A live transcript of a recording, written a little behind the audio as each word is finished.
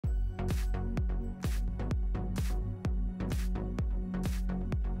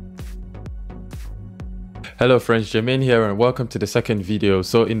Hello friends, Jermaine here and welcome to the second video.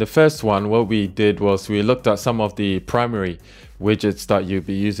 So in the first one, what we did was we looked at some of the primary widgets that you'll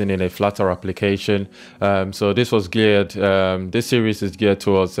be using in a Flutter application. So this was geared, this series is geared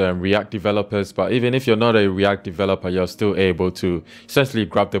towards React developers, but even if you're not a React developer, you're still able to essentially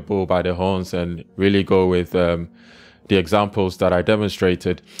grab the bull by the horns and really go with the examples that I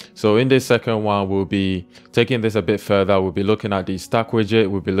demonstrated. So in this second one, we'll be taking this a bit further. We'll be looking at the stack widget,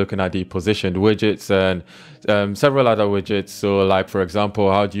 we'll be looking at the positioned widgets and several other widgets. So like, for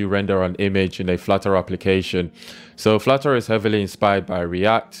example, how do you render an image in a Flutter application? So Flutter is heavily inspired by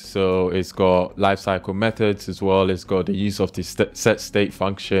React. So it's got lifecycle methods as well. It's got the use of the set state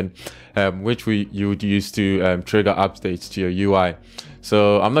function, which you would use to trigger updates to your UI.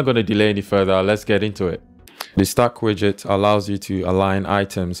 So I'm not going to delay any further. Let's get into it. The stack widget allows you to align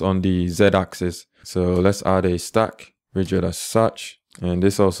items on the Z-axis. So let's add a stack widget as such. And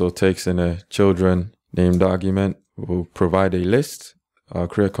this also takes in a children named argument. We'll provide a list. I'll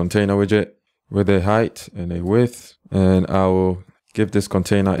create a container widget with a height and a width. And I will give this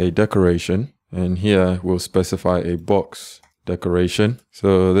container a decoration. And here we'll specify a box decoration.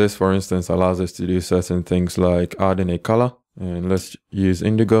 So this, for instance, allows us to do certain things like adding a color. And let's use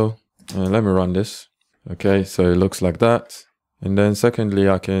indigo. And let me run this. Okay, so it looks like that. And then secondly,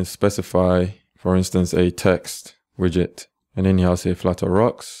 I can specify, for instance, a text widget. And then here I'll say Flutter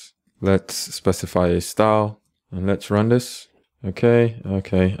rocks. Let's specify a style and let's run this. Okay,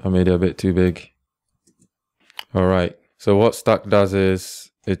 I made it a bit too big. All right, so what stack does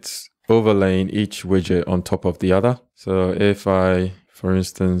is it's overlaying each widget on top of the other. So if I, for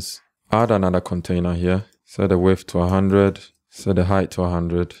instance, add another container here, set the width to 100, set the height to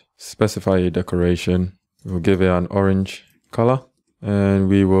 100, specify a decoration. We'll give it an orange color and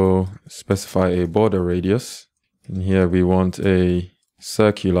we will specify a border radius. And here we want a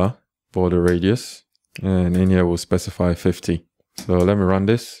circular border radius. And in here we'll specify 50. So let me run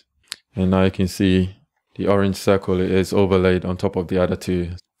this. And now you can see the orange circle is overlaid on top of the other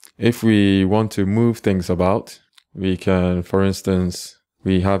two. If we want to move things about, we can, for instance,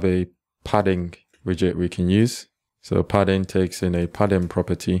 we have a padding widget we can use. So padding takes in a padding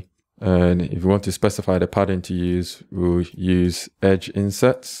property. And if you want to specify the padding to use, we'll use edge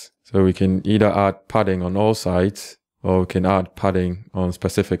insets. So we can either add padding on all sides or we can add padding on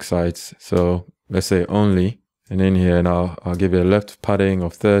specific sides. So let's say only. And in here now I'll give it a left padding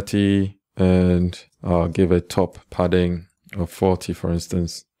of 30 and I'll give a top padding of 40, for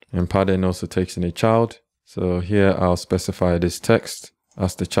instance. And padding also takes in a child. So here I'll specify this text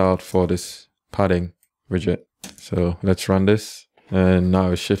as the child for this padding widget. So let's run this. And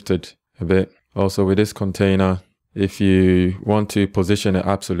now it's shifted a bit. Also with this container, if you want to position it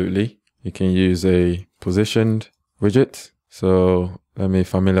absolutely, you can use a positioned widget. So let me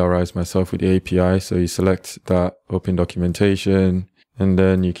familiarize myself with the API. So you select that, open documentation, and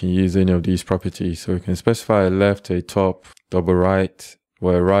then you can use any of these properties. So you can specify a left, a top, double right,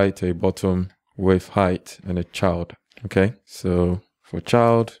 or a right, a bottom, width, height, and a child. Okay, so for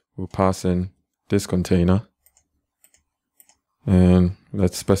child, we'll pass in this container. And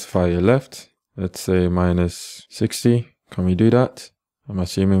let's specify a left. Let's say minus 60. Can we do that? I'm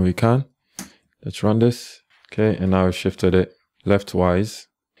assuming we can. Let's run this. Okay, and now I've shifted it leftwise.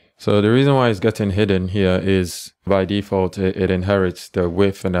 So the reason why it's getting hidden here is by default, it inherits the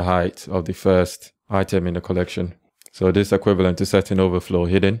width and the height of the first item in the collection. So this is equivalent to setting overflow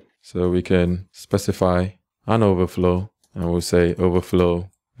hidden. So we can specify an overflow and we'll say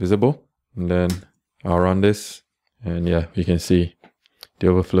overflow visible. And then I'll run this. And yeah, we can see the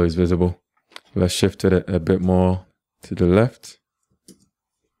overflow is visible. Let's shift it a bit more to the left.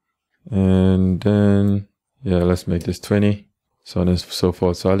 And then, yeah, let's make this 20, so on and so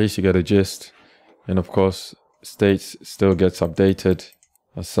forth. So at least you get a gist. And of course, states still gets updated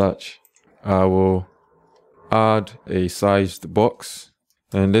as such. I will add a sized box.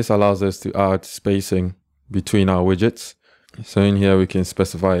 And this allows us to add spacing between our widgets. So in here, we can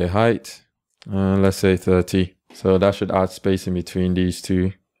specify a height. Let's say 30. So that should add space in between these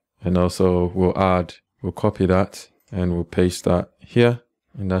two. And also we'll copy that and we'll paste that here.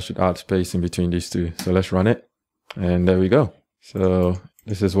 And that should add space in between these two. So let's run it. And there we go. So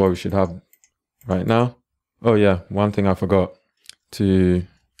this is what we should have right now. Oh yeah, one thing I forgot to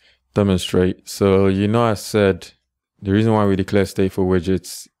demonstrate. So I said the reason why we declare stateful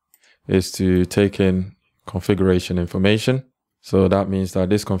widgets is to take in configuration information. So that means that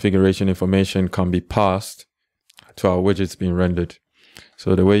this configuration information can be passed to our widgets being rendered.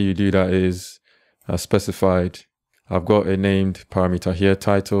 So the way you do that is as specified. I've got a named parameter here,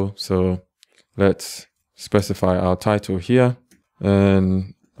 title. So let's specify our title here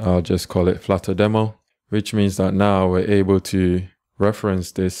and I'll just call it Flutter demo. which means that now we're able to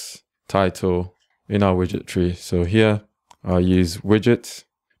reference this title in our widget tree. So here I'll use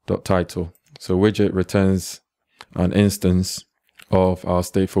widget.title. So widget returns an instance of our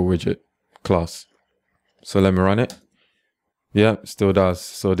stateful widget class. So let me run it. Yeah, still does.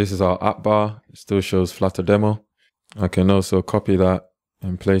 So this is our app bar. It still shows Flutter demo. I can also copy that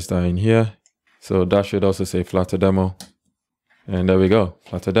and place that in here. So that should also say Flutter demo. And there we go,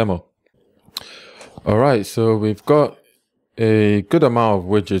 Flutter demo. All right, so we've got a good amount of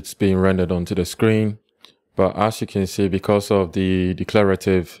widgets being rendered onto the screen. But as you can see, because of the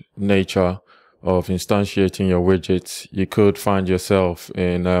declarative nature of instantiating your widgets, you could find yourself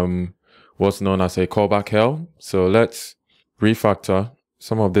in what's known as a callback hell. So let's refactor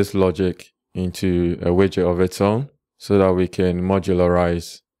some of this logic into a widget of its own so that we can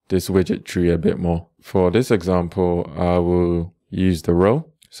modularize this widget tree a bit more. For this example, I will use the row.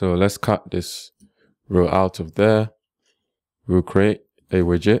 So let's cut this row out of there. We'll create a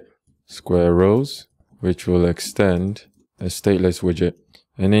widget, square rows, which will extend a stateless widget.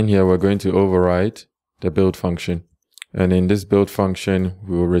 And in here, we're going to override the build function. And in this build function,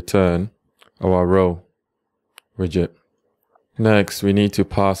 we will return our row widget. Next, we need to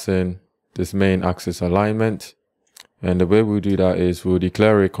pass in this main axis alignment. And the way we'll do that is we'll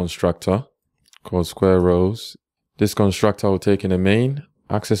declare a constructor called square rows. This constructor will take in a main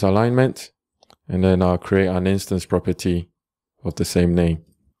axis alignment, and then I'll create an instance property of the same name.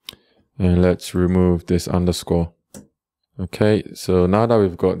 And let's remove this underscore. Okay, so now that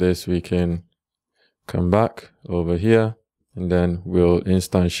we've got this, we can come back over here, and then we'll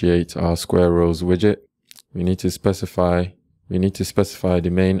instantiate our square rows widget. We need to specify the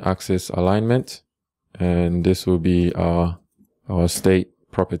main axis alignment, and this will be our state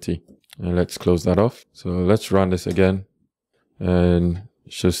property. And let's close that off. So let's run this again, and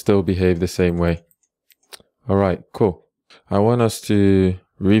it should still behave the same way. All right, cool. I want us to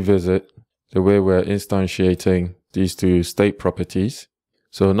revisit the way we're instantiating these two state properties.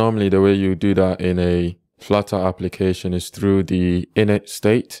 So normally the way you do that in a Flutter application is through the init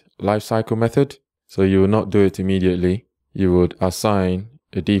state lifecycle method. So you will not do it immediately. You would assign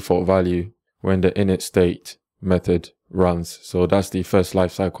a default value when the init state method runs. So that's the first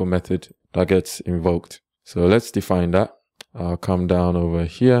lifecycle method that gets invoked. So let's define that. I'll come down over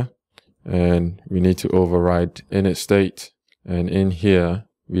here, and we need to override init state. And in here,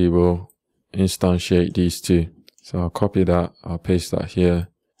 we will instantiate these two. So I'll copy that, I'll paste that here.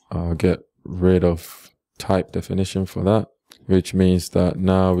 I'll get rid of type definition for that, which means that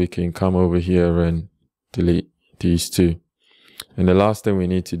now we can come over here and delete these two. And the last thing we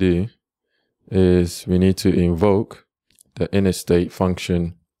need to do is we need to invoke the init state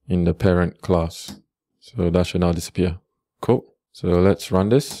function in the parent class. So that should now disappear. Cool. So let's run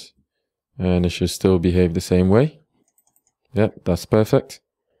this, and it should still behave the same way. Yep, that's perfect.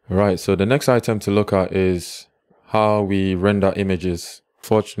 All right, so the next item to look at is how we render images.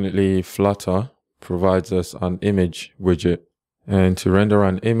 Fortunately, Flutter provides us an image widget. And to render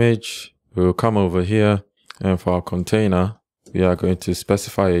an image, we'll come over here, and for our container, we are going to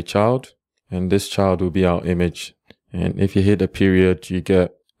specify a child, and this child will be our image. And if you hit a period, you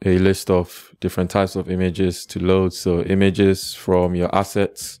get a list of different types of images to load. So images from your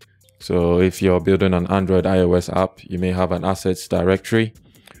assets. So if you're building an Android iOS app, you may have an assets directory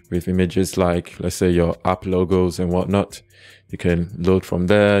with images like, let's say, your app logos and whatnot. You can load from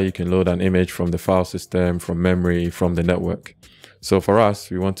there. You can load an image from the file system, from memory, from the network. So for us,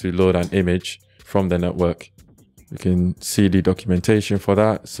 we want to load an image from the network. You can see the documentation for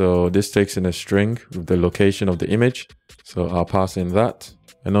that. So this takes in a string with the location of the image. So I'll pass in that.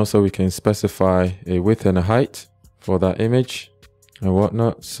 And also we can specify a width and a height for that image and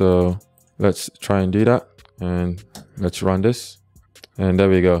whatnot. So let's try and do that, and let's run this. And there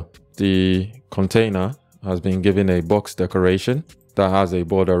we go. The container has been given a box decoration that has a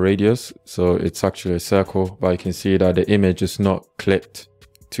border radius. So it's actually a circle, but you can see that the image is not clipped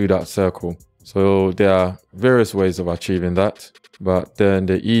to that circle. So there are various ways of achieving that, but then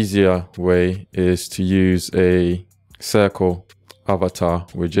the easier way is to use a circle avatar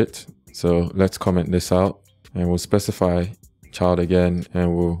widget. So let's comment this out, and we'll specify child again,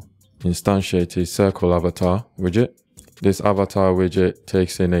 and we'll instantiate a circle avatar widget. This avatar widget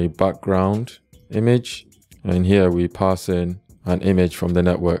takes in a background image, and here we pass in an image from the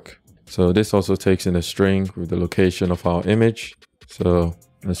network. So this also takes in a string with the location of our image. So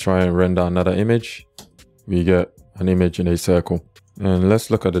let's try and render another image. We get an image in a circle. And let's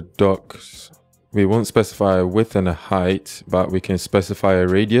look at the docs. We won't specify a width and a height, but we can specify a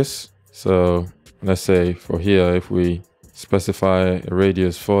radius. So let's say for here, if we specify a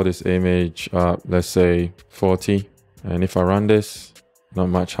radius for this image at, let's say 40. And if I run this, not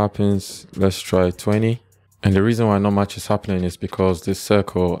much happens. Let's try 20. And the reason why not much is happening is because this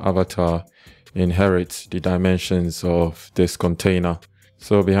circle avatar inherits the dimensions of this container.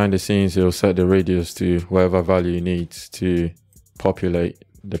 So behind the scenes, you'll set the radius to whatever value you need to populate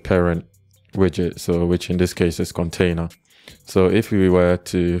the parent widget. So which in this case is container. So if we were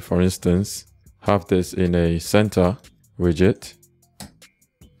to, for instance, have this in a center widget,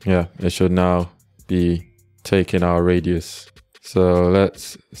 yeah, it should now be taking our radius. So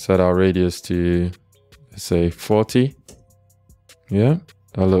let's set our radius to, let's say 40. Yeah,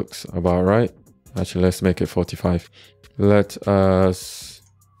 that looks about right. Actually, let's make it 45. Let us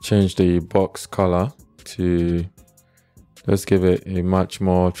change the box color to, let's give it a much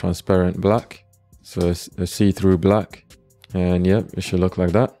more transparent black. So it's a see-through black. And yep, it should look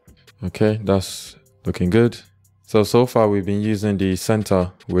like that. Okay, that's looking good. So far we've been using the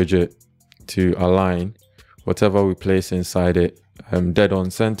center widget to align whatever we place inside it dead on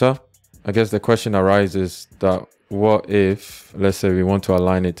center. I guess the question arises that what if, let's say we want to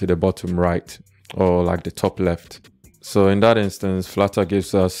align it to the bottom right or like the top left. So in that instance, Flutter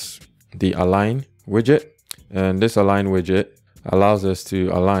gives us the align widget, and this align widget allows us to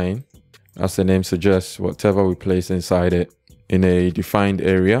align, as the name suggests, whatever we place inside it in a defined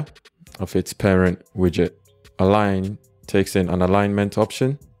area of its parent widget. Align takes in an alignment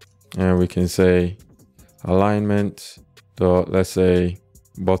option, and we can say alignment dot, let's say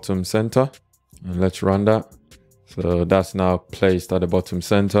bottom center, and let's run that. So that's now placed at the bottom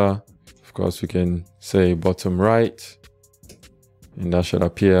center. Of course, we can say bottom right, and that should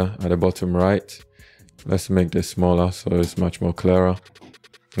appear at the bottom right. Let's make this smaller so it's much more clearer.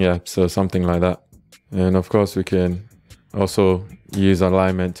 Yeah, so something like that. And of course, we can also use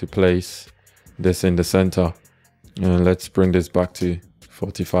alignment to place this in the center. And let's bring this back to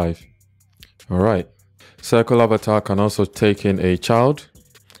 45. All right. Circle avatar can also take in a child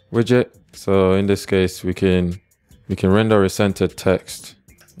widget. So in this case, we can render a centered text,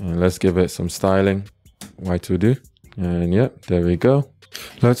 and let's give it some styling. Y to do. And yep, there we go.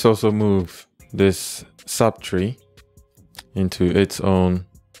 Let's also move this subtree into its own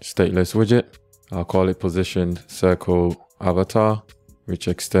stateless widget. I'll call it positioned circle avatar, which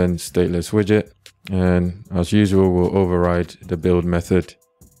extends stateless widget. And as usual, we'll override the build method.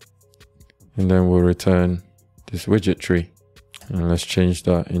 And then we'll return this widget tree. And let's change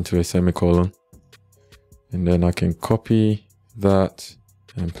that into a semicolon. And then I can copy that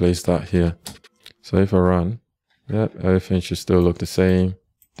and place that here. So if I run, yep, everything should still look the same.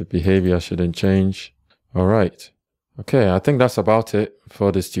 The behavior shouldn't change. All right. Okay, I think that's about it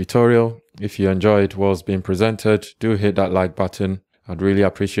for this tutorial. If you enjoyed what's being presented, do hit that like button. I'd really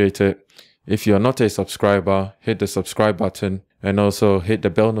appreciate it. If you're not a subscriber, hit the subscribe button, and also hit the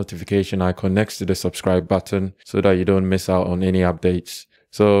bell notification icon next to the subscribe button so that you don't miss out on any updates.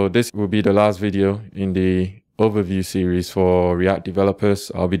 So this will be the last video in the overview series for React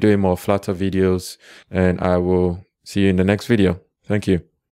developers. I'll be doing more Flutter videos, and I will see you in the next video. Thank you.